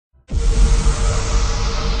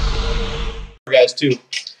guys, too.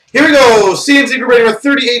 Here we go. CNC group number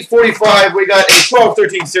 3845. We got a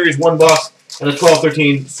 12-13 Series 1 box and a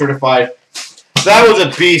 12-13 certified. That was a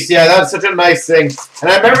beast. Yeah, that's such a nice thing. And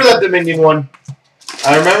I remember that Dominion one.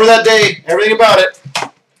 I remember that day. Everything about it.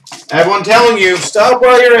 Everyone telling you, stop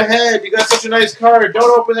while you're ahead. You got such a nice card.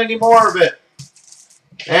 Don't open any more of it.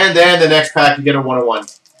 And then the next pack, you get a 101.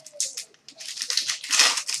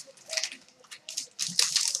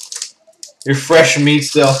 You're fresh meat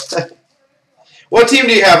still. What team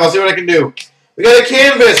do you have? I'll see what I can do. We got a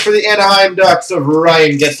canvas for the Anaheim Ducks of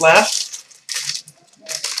Ryan Getzlaf.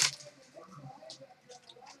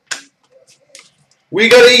 We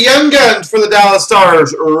got a Young Guns for the Dallas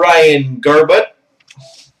Stars, Ryan Garbutt.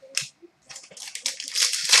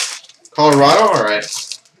 Colorado, all right.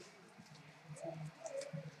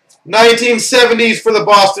 1970s for the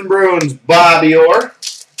Boston Bruins, Bobby Orr.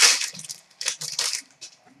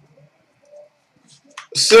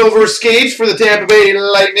 Silver Skates for the Tampa Bay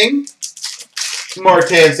Lightning,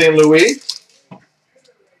 Martin St. Louis.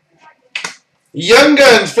 Young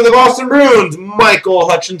Guns for the Boston Bruins, Michael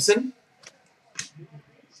Hutchinson.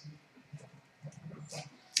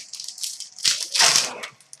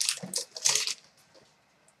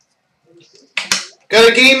 Got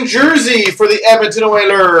a game jersey for the Edmonton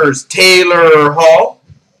Oilers, Taylor Hall.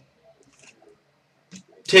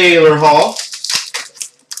 Taylor Hall.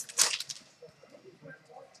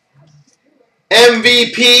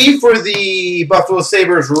 MVP for the Buffalo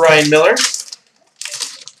Sabres, Ryan Miller.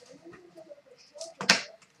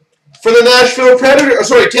 For the Nashville Predators,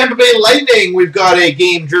 Tampa Bay Lightning, we've got a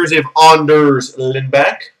game jersey of Anders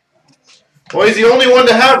Lindback. Well, he's the only one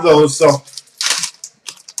to have those, so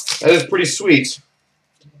that is pretty sweet.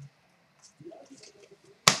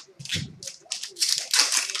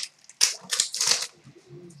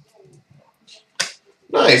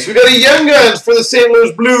 Nice. We got a Young Guns for the St.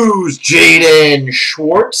 Louis Blues, Jaden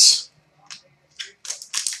Schwartz.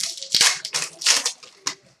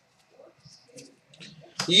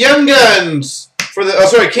 Young Guns for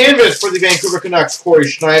the canvas for the Vancouver Canucks, Corey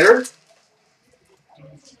Schneider.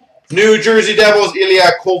 New Jersey Devils,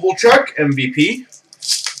 Ilya Kovalchuk, MVP.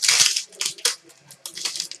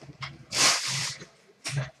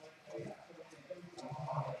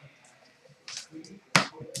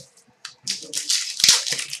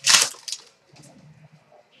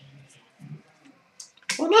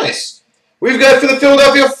 Oh, nice. We've got for the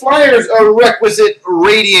Philadelphia Flyers a requisite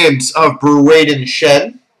Radiance of Braden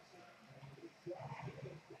Shen.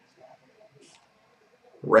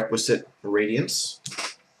 Requisite Radiance.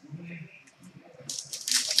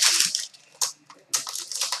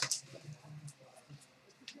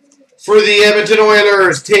 For the Edmonton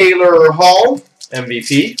Oilers, Taylor Hall,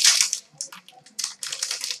 MVP.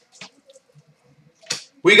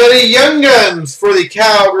 We got a Young Guns for the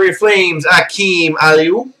Calgary Flames, Akim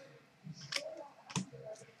Aliu.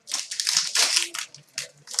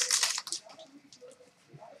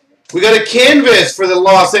 We got a canvas for the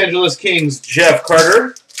Los Angeles Kings, Jeff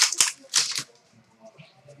Carter.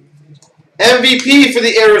 MVP for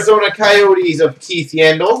the Arizona Coyotes of Keith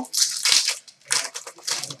Yandel.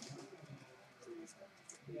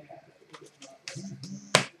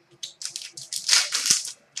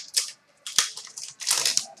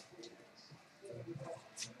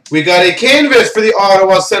 We got a canvas for the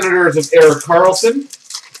Ottawa Senators of Erik Karlsson.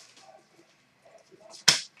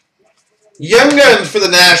 Young Guns for the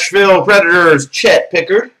Nashville Predators, Chet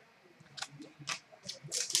Pickard.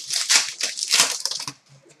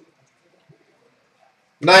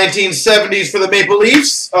 '70s for the Maple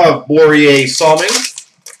Leafs of Borje Salming.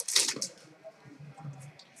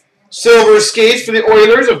 Silver Skates for the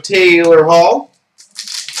Oilers of Taylor Hall.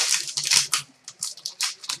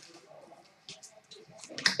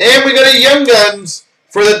 And we got a Young Guns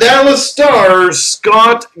for the Dallas Stars,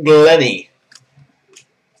 Scott Glennie.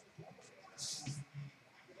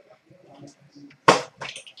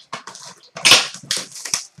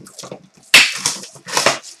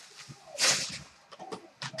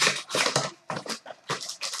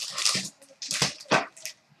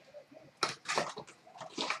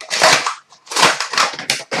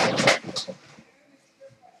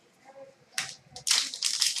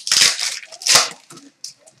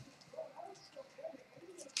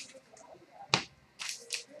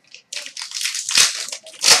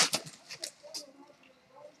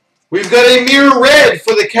 We've got a mirror red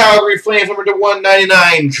for the Calgary Flames, number to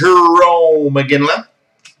 199, Jerome McGinley.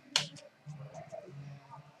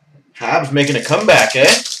 Habs making a comeback, eh?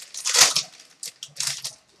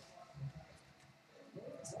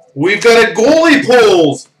 We've got a goalie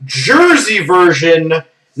pulls jersey version,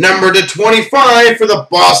 number to 25 for the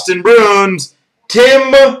Boston Bruins,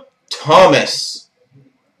 Tim Thomas.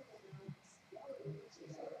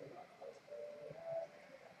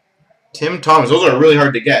 Tim Thomas. Those are really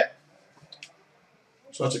hard to get.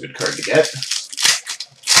 So that's a good card to get.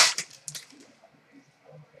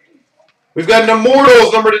 We've got an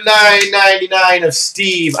Immortals number to 999 of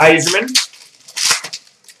Steve Yzerman.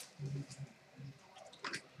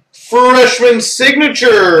 Freshman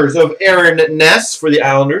Signatures of Aaron Ness for the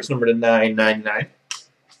Islanders, number to 999.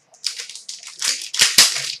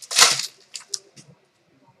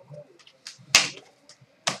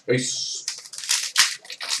 Nice.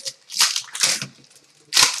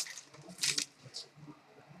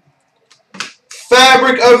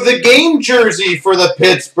 Fabric of the Game jersey for the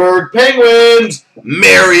Pittsburgh Penguins,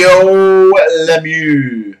 Mario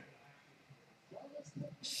Lemieux.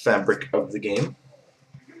 Fabric of the Game.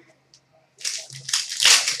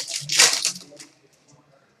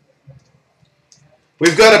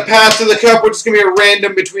 We've got a Path to the Cup, which is going to be a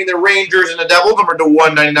random between the Rangers and the Devils, number to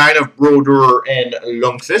 199 of Broder and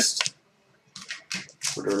Lundqvist.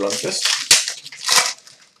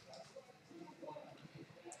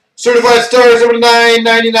 Certified Stars, number to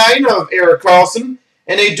 999 of Erik Karlsson.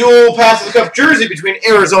 And a dual Path to the Cup jersey between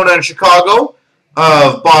Arizona and Chicago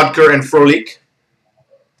of Bodker and Frolik.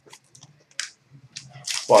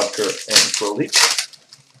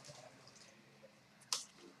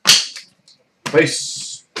 Nice.